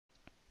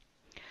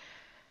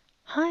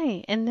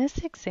Hi, in this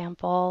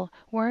example,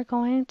 we're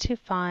going to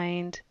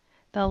find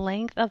the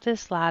length of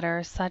this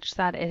ladder such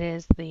that it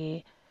is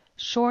the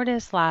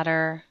shortest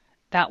ladder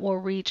that will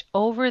reach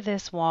over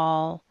this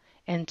wall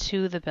and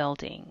to the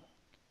building.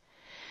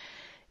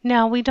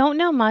 Now, we don't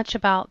know much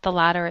about the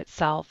ladder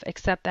itself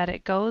except that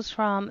it goes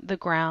from the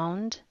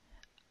ground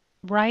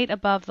right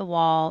above the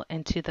wall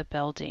into the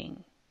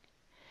building.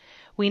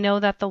 We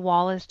know that the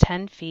wall is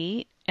 10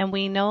 feet and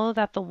we know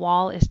that the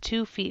wall is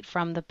 2 feet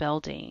from the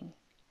building.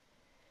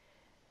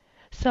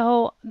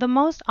 So the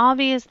most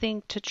obvious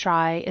thing to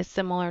try is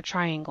similar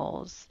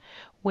triangles,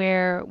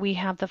 where we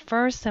have the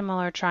first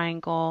similar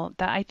triangle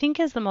that I think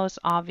is the most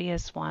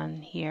obvious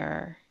one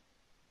here.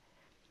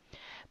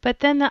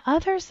 But then the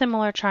other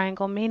similar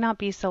triangle may not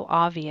be so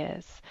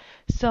obvious.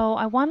 So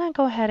I want to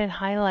go ahead and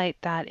highlight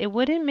that it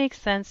wouldn't make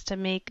sense to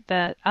make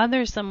the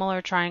other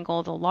similar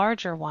triangle the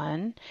larger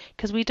one,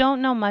 because we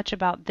don't know much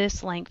about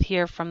this length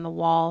here from the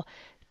wall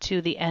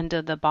to the end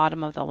of the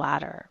bottom of the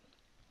ladder.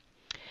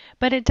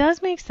 But it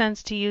does make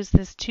sense to use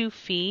this 2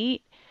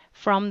 feet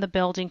from the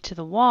building to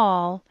the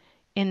wall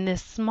in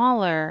this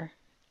smaller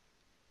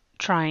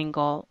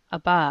triangle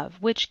above,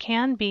 which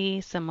can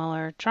be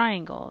similar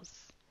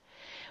triangles.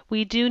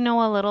 We do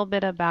know a little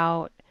bit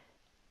about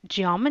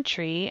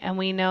geometry, and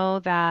we know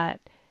that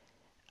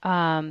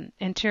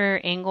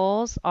interior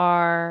angles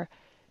are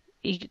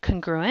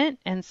congruent.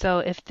 And so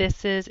if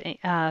this is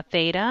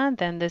theta,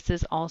 then this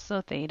is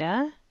also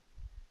theta.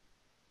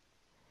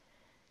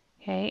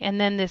 Okay, and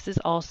then this is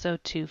also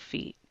 2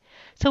 feet.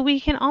 So we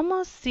can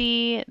almost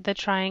see the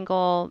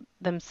triangle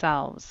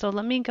themselves. So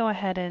let me go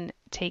ahead and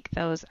take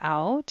those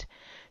out.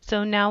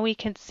 So now we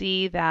can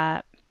see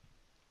that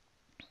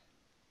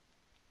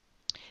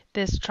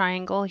this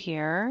triangle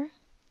here,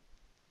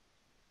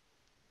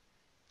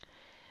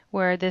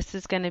 where this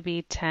is going to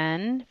be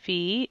 10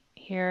 feet,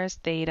 here's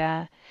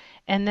theta,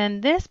 and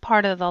then this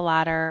part of the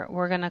ladder,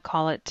 we're going to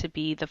call it to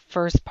be the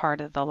first part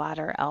of the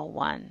ladder,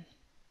 L1.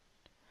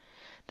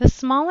 The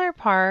smaller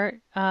part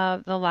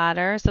of the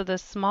ladder, so the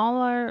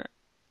smaller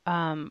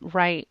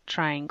right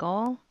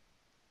triangle,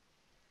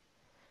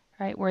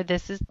 right, where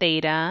this is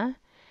theta,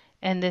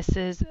 and this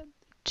is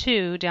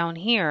 2 down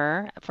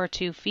here for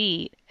 2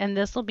 feet, and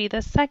this will be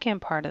the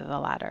second part of the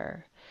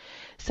ladder.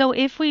 So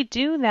if we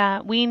do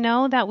that, we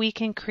know that we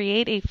can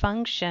create a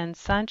function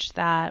such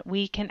that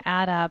we can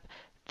add up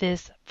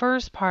this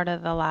first part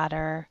of the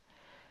ladder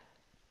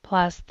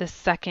plus the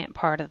second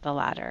part of the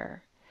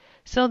ladder.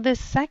 So this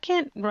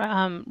second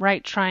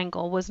right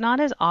triangle was not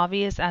as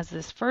obvious as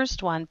this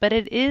first one, but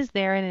it is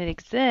there and it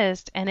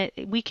exists, and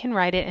we can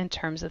write it in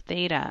terms of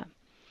theta.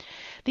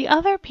 The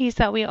other piece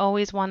that we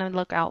always want to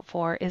look out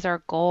for is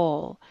our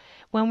goal.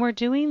 When we're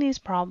doing these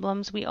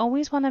problems, we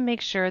always want to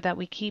make sure that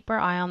we keep our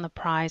eye on the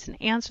prize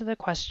and answer the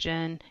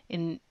question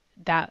in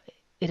that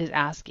it is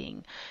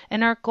asking.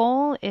 And our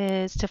goal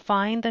is to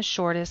find the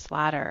shortest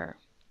ladder.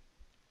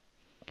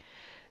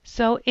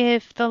 So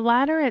if the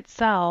ladder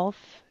itself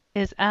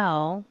is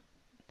L,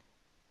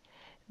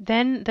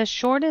 then the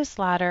shortest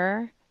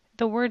ladder,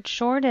 the word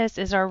shortest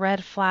is our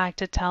red flag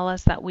to tell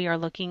us that we are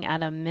looking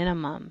at a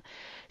minimum.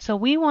 So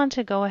we want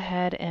to go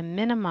ahead and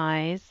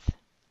minimize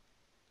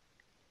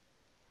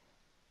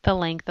the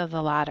length of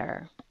the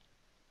ladder.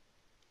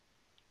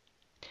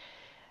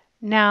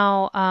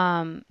 Now,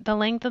 the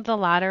length of the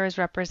ladder is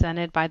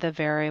represented by the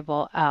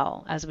variable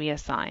L as we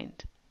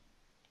assigned.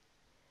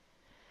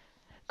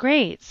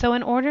 Great. So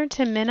in order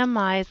to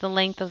minimize the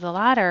length of the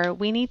ladder,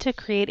 we need to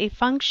create a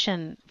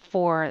function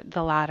for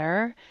the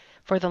ladder,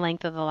 for the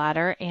length of the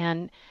ladder,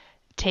 and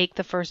take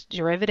the first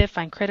derivative,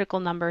 find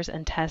critical numbers,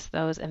 and test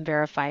those and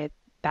verify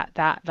that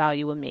that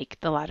value will make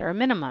the ladder a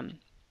minimum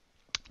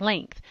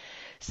length.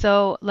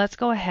 So let's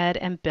go ahead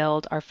and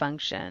build our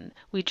function.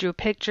 We drew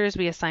pictures,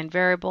 we assigned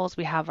variables,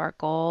 we have our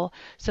goal.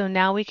 So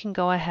now we can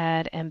go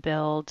ahead and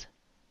build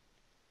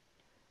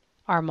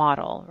our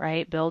model,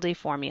 right? Build a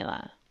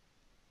formula.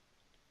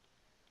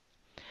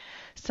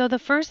 So the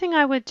first thing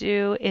I would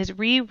do is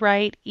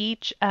rewrite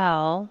each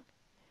L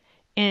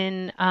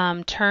in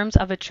terms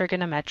of a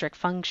trigonometric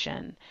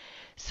function.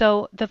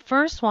 So the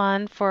first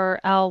one for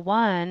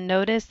L1,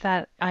 notice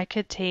that I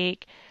could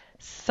take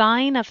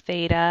sine of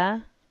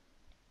theta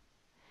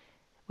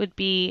would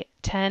be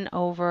 10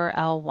 over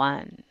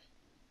L1.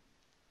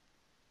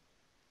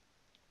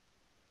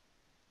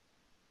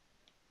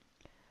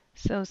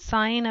 So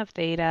sine of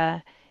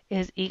theta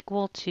is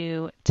equal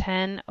to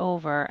 10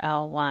 over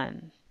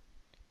L1.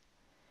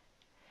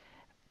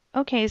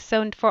 Okay,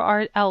 so for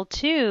our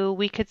L2,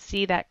 we could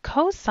see that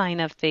cosine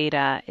of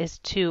theta is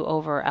 2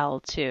 over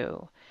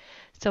L2.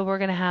 So we're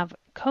going to have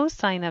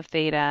cosine of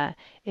theta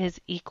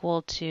is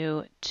equal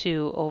to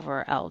 2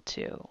 over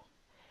L2.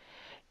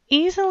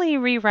 Easily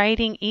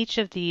rewriting each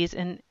of these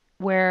in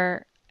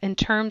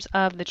terms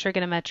of the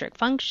trigonometric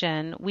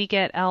function, we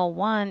get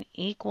L1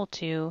 equal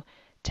to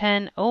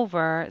 10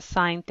 over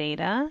sine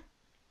theta,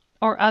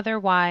 or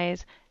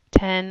otherwise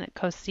 10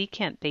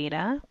 cosecant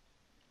theta.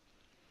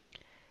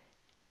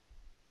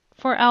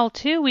 For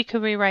L2, we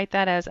could rewrite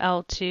that as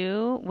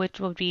L2, which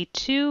would be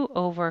 2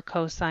 over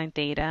cosine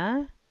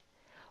theta,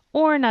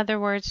 or in other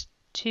words,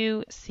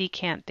 2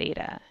 secant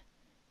theta.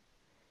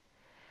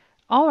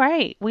 All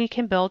right, we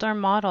can build our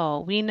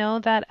model. We know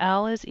that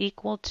L is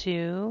equal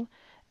to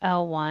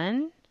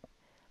L1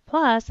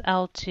 plus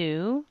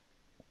L2,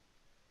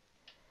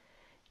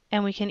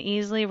 and we can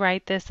easily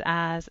write this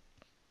as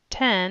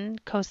 10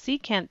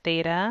 cosecant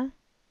theta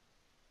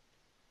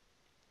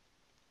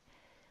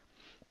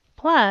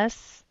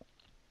plus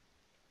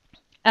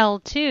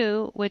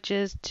L2, which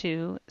is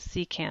 2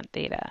 secant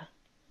theta.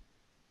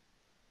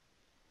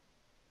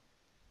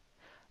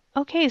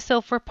 Okay, so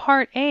for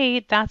part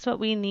A, that's what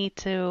we need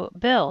to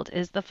build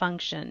is the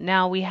function.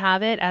 Now we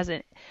have it as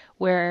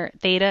where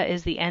theta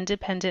is the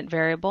independent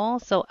variable,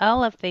 so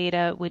L of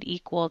theta would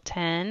equal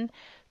 10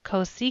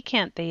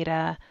 cosecant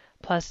theta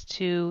plus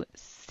 2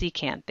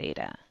 secant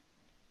theta.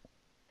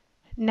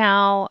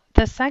 Now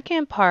the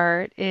second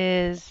part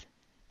is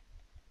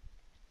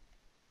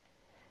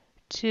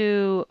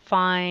to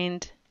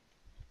find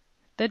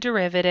the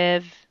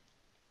derivative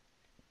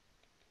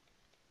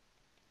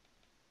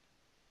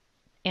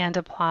and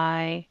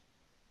apply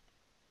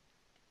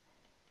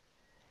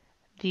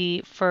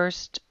the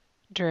first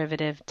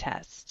derivative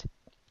test.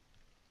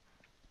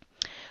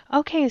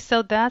 Okay,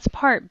 so that's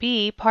part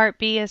B. Part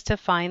B is to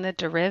find the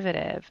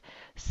derivative.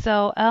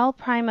 So L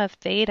prime of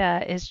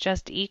theta is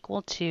just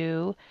equal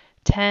to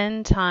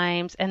 10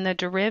 times, and the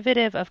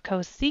derivative of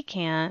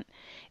cosecant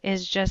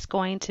is just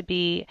going to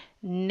be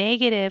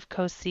negative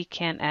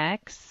cosecant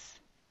x,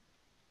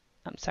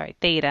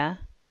 theta,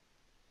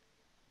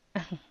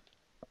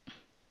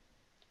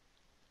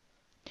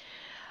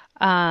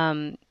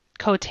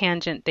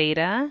 cotangent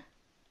theta,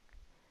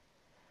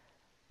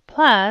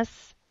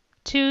 plus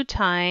 2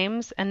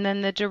 times, and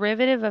then the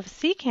derivative of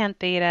secant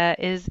theta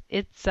is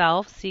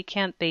itself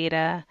secant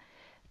theta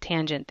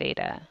tangent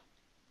theta.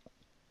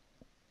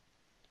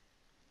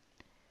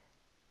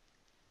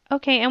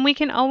 Okay, and we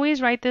can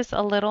always write this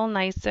a little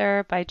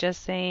nicer by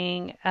just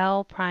saying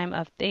L prime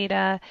of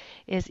theta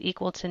is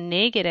equal to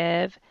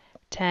negative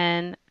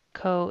 10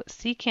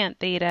 cosecant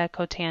theta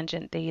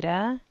cotangent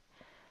theta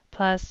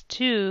plus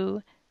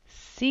 2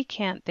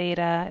 secant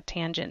theta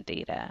tangent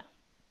theta.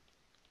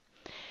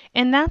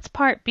 And that's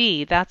part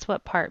B. That's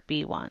what part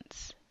B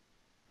wants.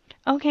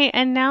 Okay,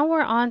 and now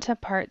we're on to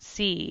part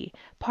C.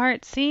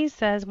 Part C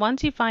says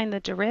once you find the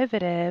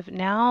derivative,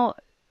 now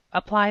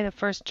apply the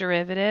first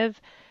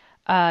derivative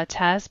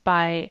test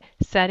by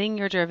setting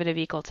your derivative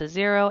equal to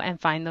 0 and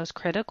find those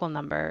critical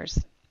numbers.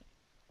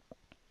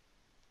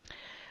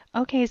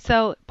 Okay,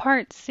 so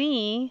part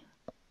C,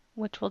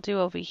 which we'll do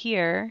over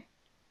here,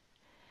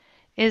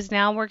 is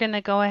now we're going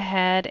to go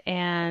ahead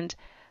and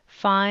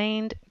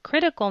find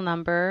critical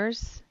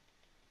numbers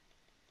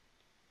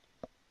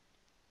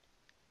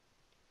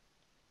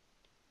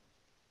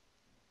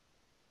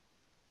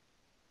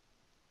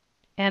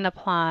and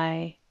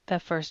apply the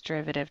first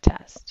derivative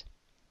test.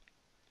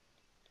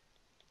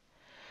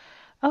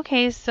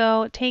 Okay,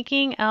 so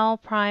taking L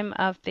prime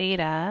of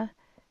theta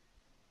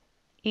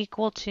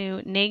equal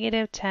to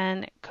negative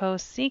 10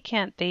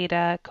 cosecant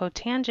theta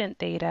cotangent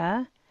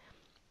theta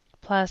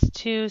plus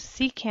 2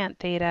 secant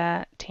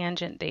theta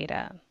tangent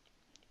theta.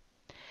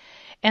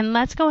 And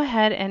let's go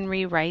ahead and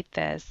rewrite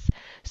this.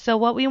 So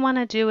what we want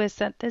to do is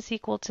set this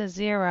equal to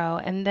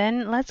 0, and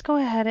then let's go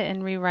ahead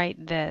and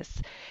rewrite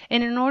this.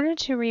 And in order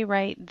to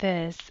rewrite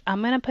this, I'm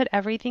going to put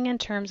everything in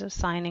terms of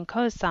sine and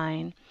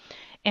cosine.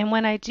 And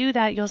when I do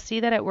that, you'll see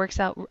that it works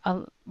out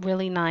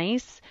really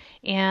nice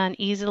and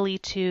easily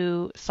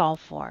to solve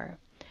for.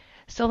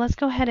 So let's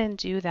go ahead and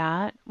do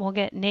that. We'll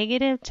get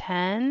negative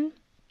 10,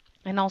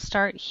 and I'll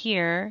start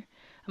here.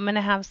 I'm going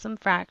to have some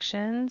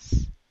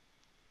fractions.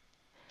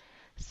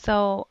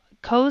 So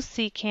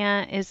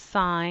cosecant is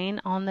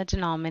sine on the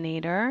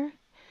denominator.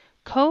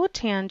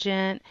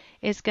 Cotangent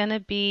is going to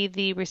be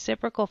the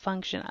reciprocal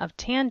function of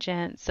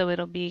tangent, so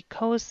it'll be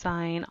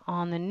cosine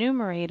on the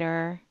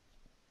numerator.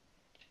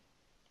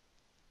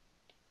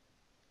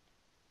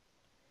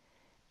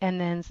 And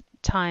then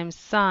times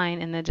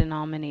sine in the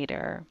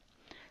denominator.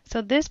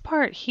 So this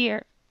part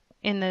here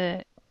in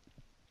the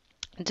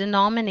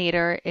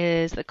denominator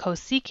is the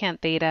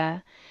cosecant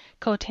theta.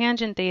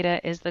 Cotangent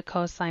theta is the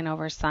cosine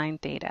over sine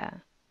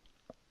theta.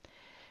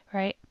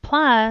 Right?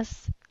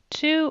 Plus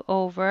 2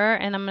 over,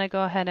 and I'm going to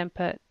go ahead and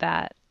put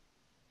that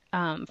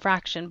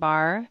fraction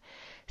bar.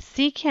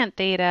 Secant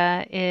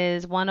theta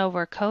is 1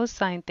 over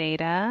cosine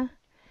theta.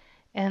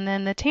 And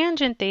then the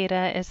tangent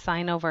theta is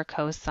sine over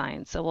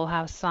cosine. So we'll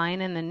have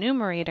sine in the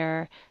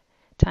numerator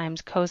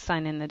times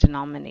cosine in the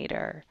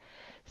denominator.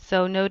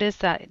 So notice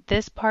that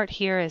this part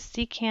here is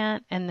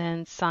secant, and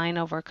then sine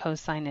over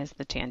cosine is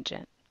the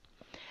tangent.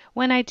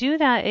 When I do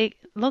that, it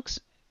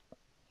looks,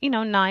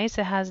 nice.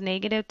 It has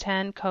negative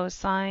 10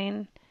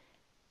 cosine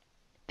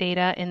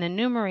theta in the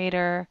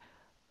numerator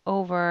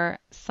over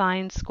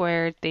sine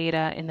squared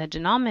theta in the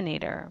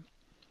denominator,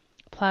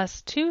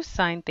 plus 2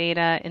 sine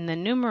theta in the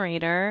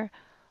numerator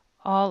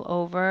all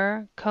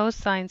over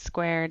cosine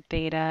squared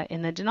theta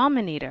in the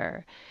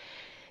denominator.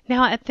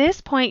 Now at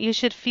this point you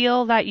should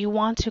feel that you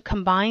want to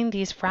combine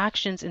these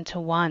fractions into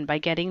one by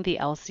getting the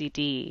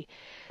LCD.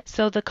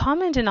 So the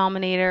common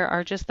denominator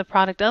are just the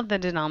product of the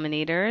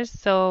denominators.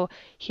 So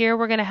here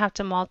we're going to have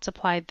to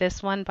multiply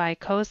this one by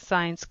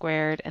cosine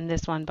squared and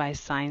this one by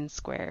sine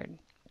squared.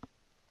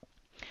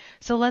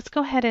 So let's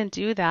go ahead and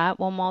do that.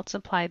 We'll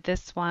multiply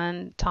this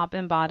one top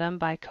and bottom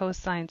by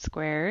cosine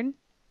squared,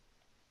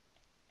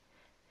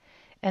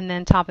 and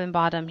then top and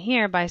bottom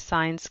here by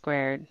sine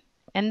squared.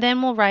 And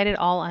then we'll write it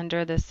all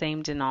under the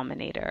same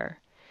denominator.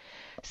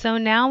 So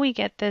now we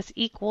get this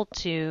equal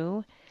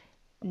to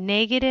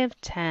negative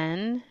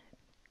 10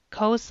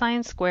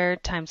 cosine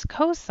squared times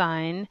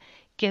cosine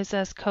gives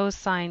us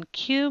cosine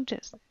cubed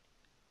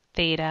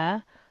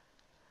theta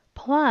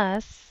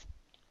plus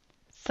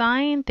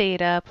sine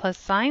theta plus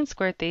sine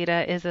squared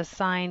theta is a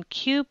sine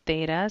cubed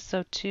theta,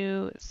 so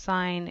 2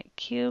 sine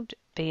cubed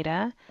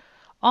theta,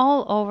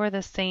 all over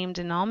the same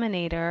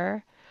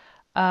denominator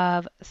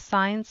of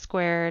sine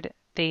squared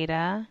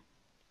theta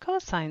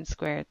cosine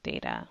squared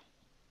theta,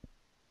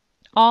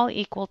 all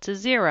equal to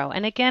 0.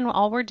 And again,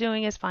 all we're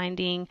doing is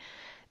finding,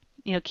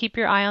 keep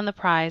your eye on the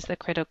prize, the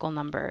critical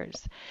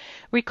numbers.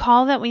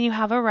 Recall that when you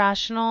have a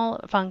rational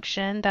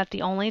function, that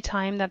the only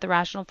time that the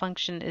rational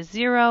function is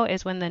 0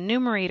 is when the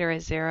numerator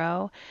is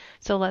 0.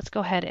 So let's go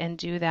ahead and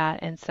do that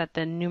and set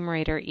the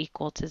numerator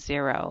equal to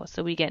 0.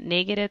 So we get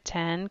negative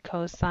 10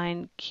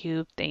 cosine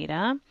cubed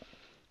theta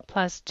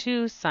plus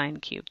 2 sine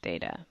cubed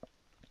theta.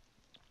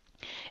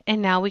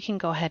 And now we can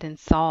go ahead and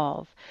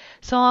solve.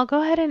 So I'll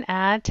go ahead and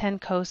add 10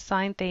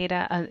 cosine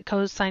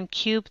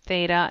cubed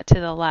theta to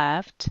the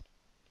left,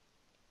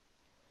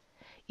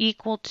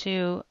 equal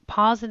to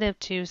positive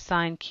 2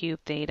 sine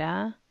cubed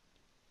theta.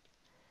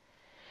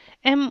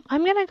 And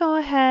I'm going to go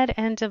ahead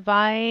and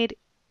divide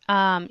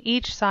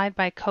each side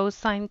by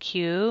cosine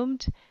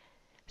cubed.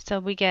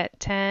 So we get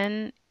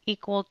 10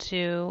 equal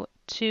to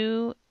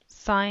 2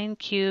 sine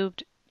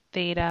cubed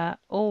theta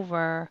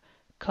over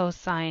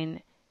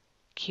cosine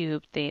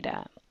cubed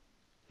theta.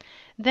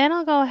 Then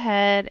I'll go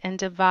ahead and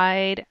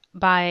divide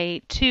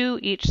by 2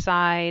 each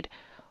side,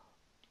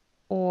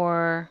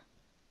 or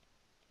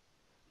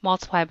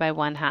multiply by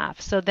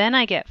 1/2. So then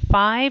I get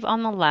 5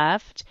 on the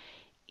left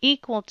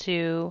equal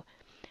to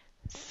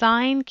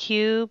sine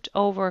cubed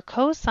over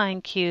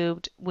cosine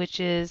cubed, which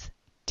is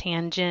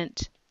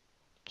tangent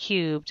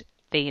cubed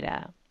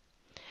theta.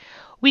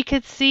 We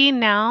could see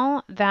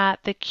now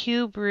that the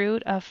cube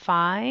root of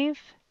 5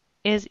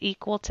 is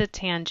equal to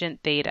tangent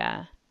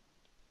theta.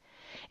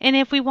 And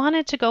if we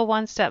wanted to go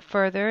one step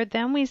further,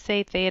 then we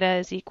say theta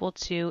is equal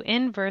to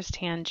inverse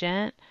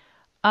tangent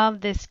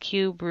of this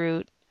cube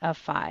root of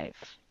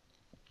 5.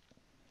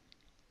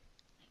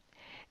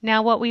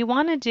 Now what we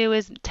want to do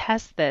is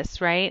test this,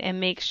 right, and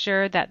make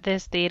sure that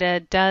this theta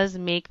does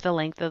make the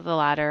length of the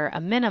ladder a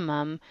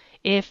minimum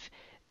if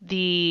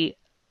the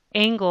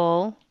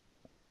angle,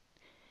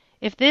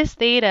 if this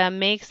theta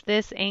makes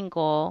this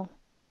angle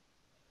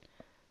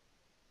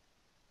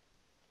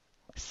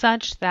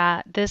such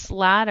that this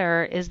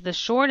ladder is the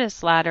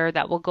shortest ladder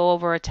that will go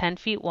over a 10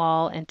 feet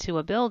wall into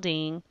a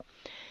building,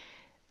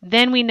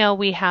 then we know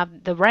we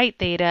have the right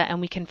theta and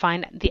we can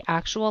find the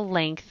actual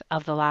length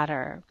of the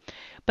ladder.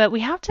 But we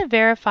have to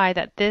verify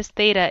that this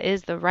theta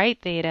is the right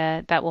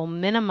theta that will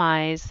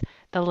minimize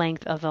the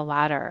length of the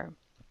ladder.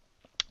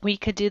 We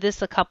could do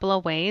this a couple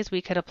of ways.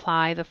 We could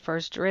apply the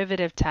first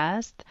derivative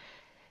test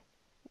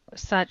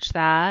such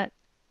that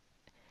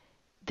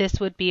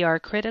this would be our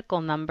critical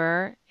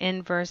number,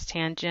 inverse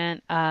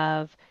tangent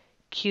of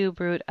cube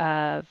root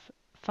of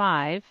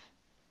 5,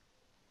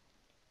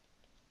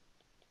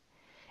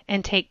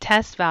 and take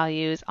test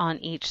values on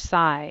each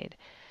side.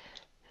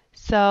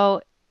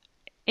 So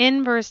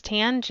inverse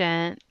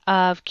tangent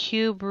of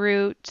cube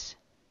root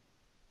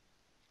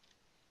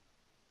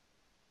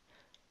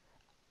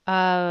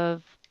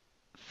of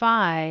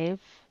 5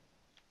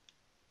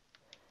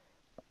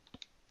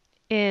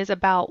 is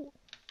about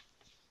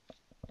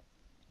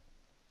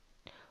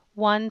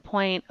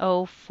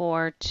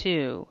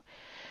 1.042.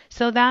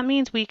 So that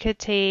means we could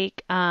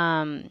take,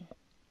 for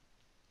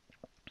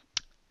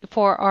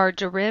our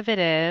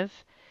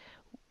derivative,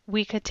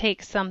 we could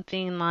take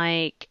something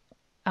like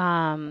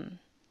a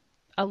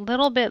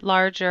little bit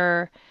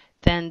larger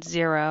than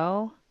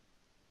 0,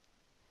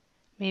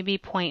 maybe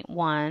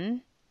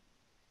 0.1.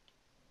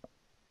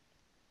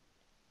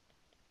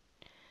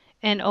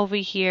 And over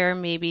here,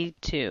 maybe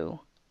 2.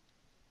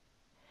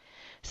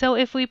 So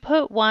if we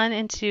put 1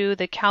 into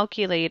the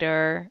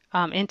calculator,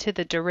 into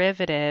the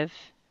derivative,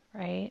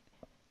 right,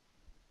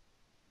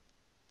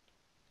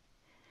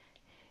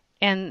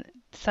 and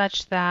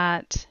such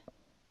that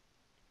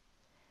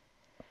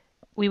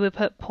we would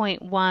put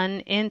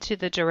 0.1 into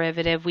the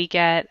derivative, we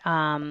get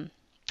a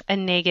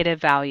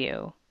negative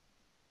value.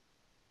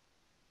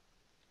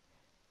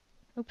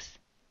 Oops,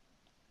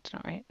 it's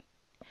not right.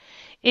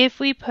 If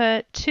we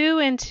put 2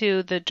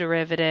 into the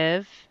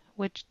derivative,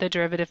 which the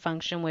derivative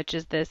function, which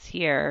is this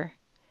here,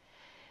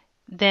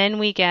 then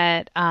we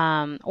get,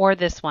 or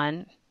this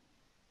one,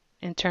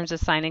 in terms of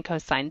sine and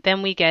cosine.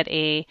 Then we get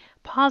a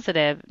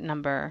positive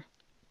number.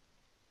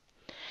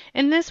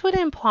 And this would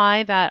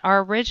imply that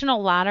our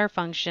original ladder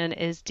function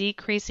is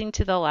decreasing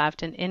to the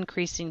left and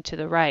increasing to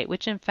the right,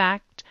 which in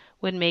fact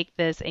would make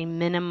this a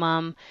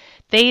minimum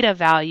theta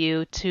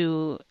value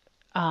to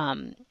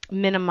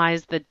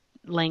minimize the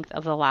length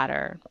of the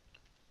ladder.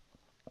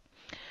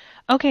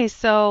 Okay,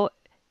 so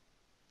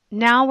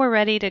now we're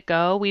ready to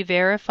go. We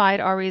verified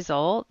our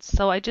results.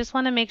 So I just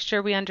want to make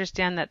sure we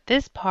understand that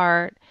this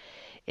part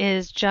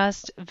is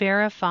just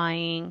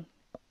verifying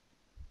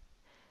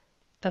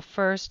the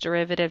first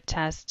derivative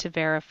test to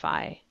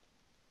verify.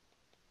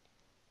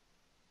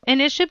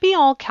 And it should be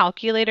all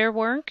calculator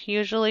work.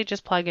 Usually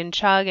just plug and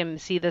chug and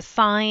see the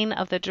sign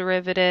of the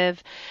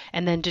derivative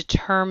and then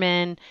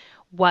determine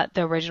what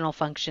the original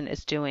function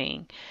is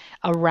doing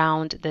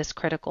around this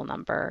critical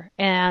number.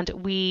 And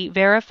we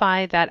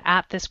verify that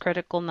at this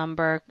critical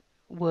number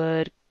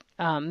would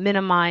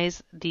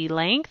minimize the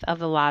length of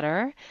the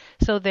ladder.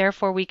 So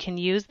therefore we can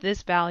use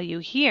this value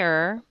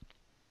here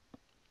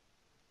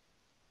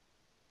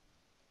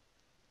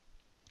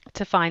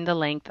to find the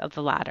length of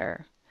the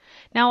ladder.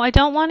 Now I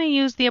don't want to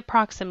use the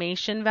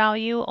approximation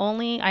value.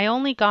 I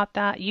only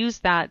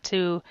used that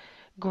to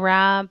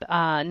grab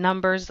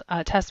numbers,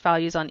 test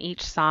values on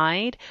each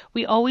side.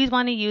 We always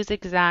want to use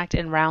exact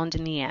and round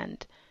in the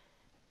end.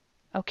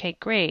 Okay,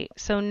 great.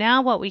 So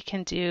now what we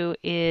can do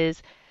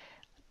is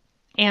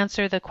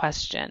answer the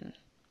question.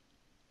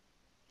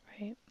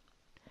 Right?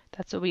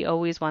 That's what we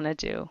always want to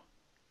do.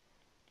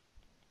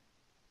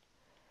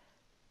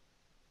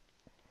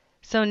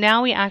 So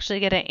now we actually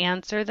get to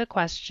answer the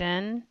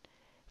question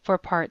for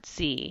part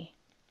C.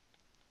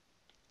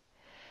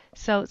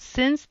 So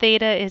since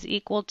theta is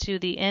equal to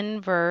the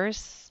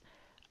inverse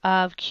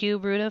of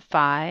cube root of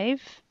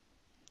 5,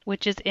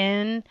 which is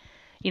in,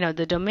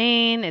 the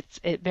domain,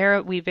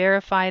 we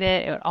verified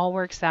it, it all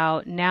works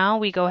out. Now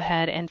we go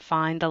ahead and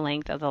find the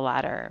length of the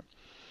ladder.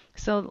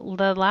 So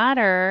the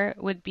ladder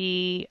would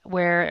be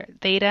where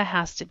theta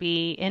has to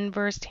be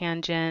inverse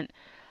tangent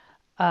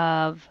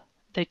of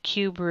the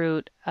cube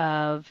root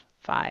of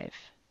 5.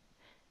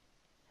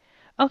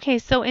 Okay,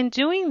 so in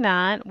doing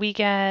that, we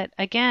get,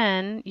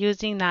 again,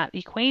 using that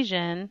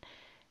equation,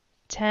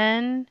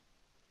 10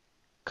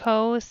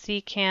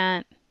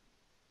 cosecant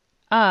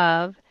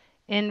of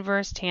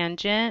inverse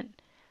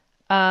tangent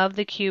of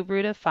the cube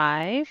root of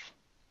 5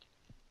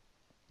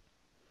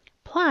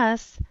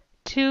 plus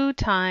 2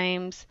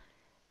 times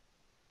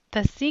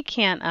the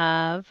secant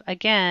of,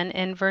 again,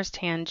 inverse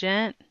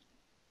tangent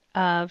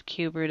of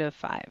cube root of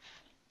 5.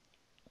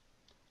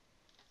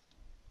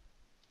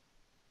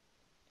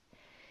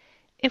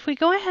 If we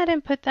go ahead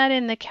and put that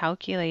in the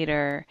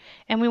calculator,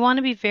 and we want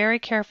to be very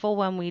careful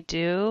when we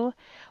do,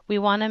 we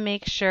want to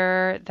make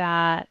sure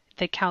that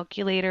the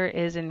calculator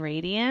is in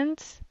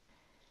radians.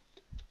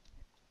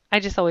 I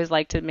just always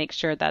like to make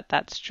sure that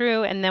that's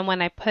true. And then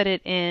when I put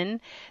it in,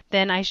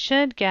 then I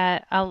should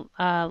get a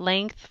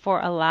length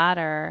for a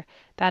ladder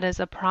that is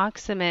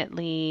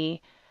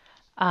approximately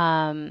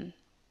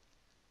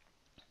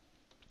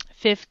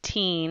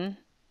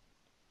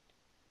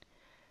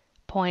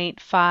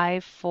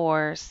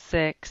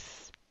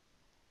 15.546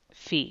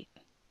 feet.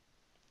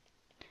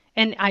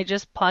 And I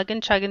just plug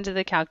and chug into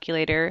the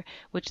calculator,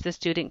 which the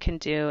student can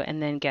do,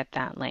 and then get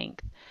that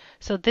length.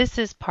 So this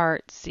is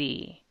part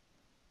C.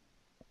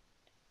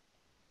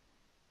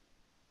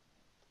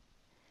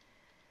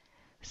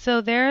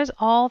 So there's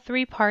all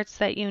 3 parts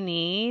that you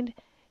need.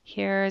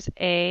 Here's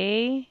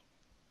A,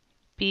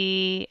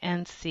 B,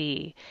 and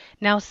C.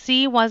 Now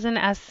C wasn't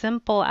as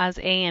simple as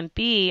A and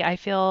B. I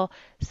feel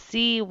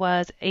C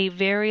was a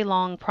very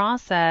long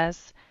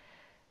process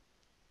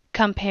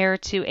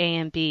compared to A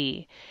and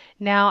B.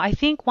 Now I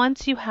think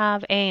once you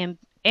have A,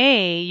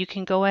 you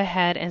can go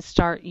ahead and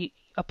start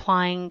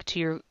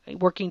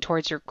working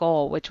towards your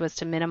goal, which was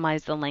to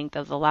minimize the length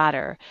of the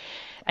ladder.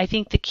 I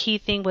think the key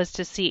thing was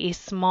to see a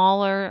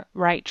smaller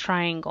right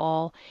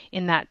triangle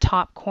in that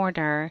top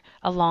corner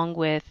along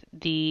with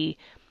the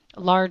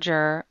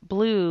larger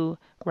blue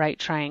right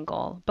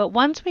triangle. But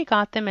once we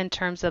got them in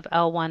terms of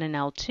L1 and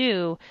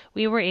L2,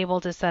 we were able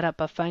to set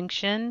up a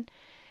function,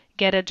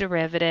 get a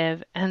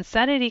derivative, and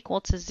set it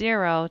equal to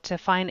 0 to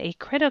find a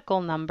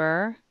critical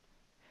number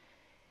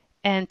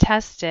and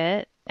test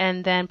it,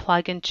 and then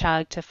plug and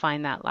chug to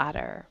find that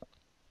ladder.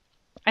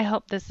 I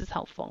hope this is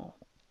helpful.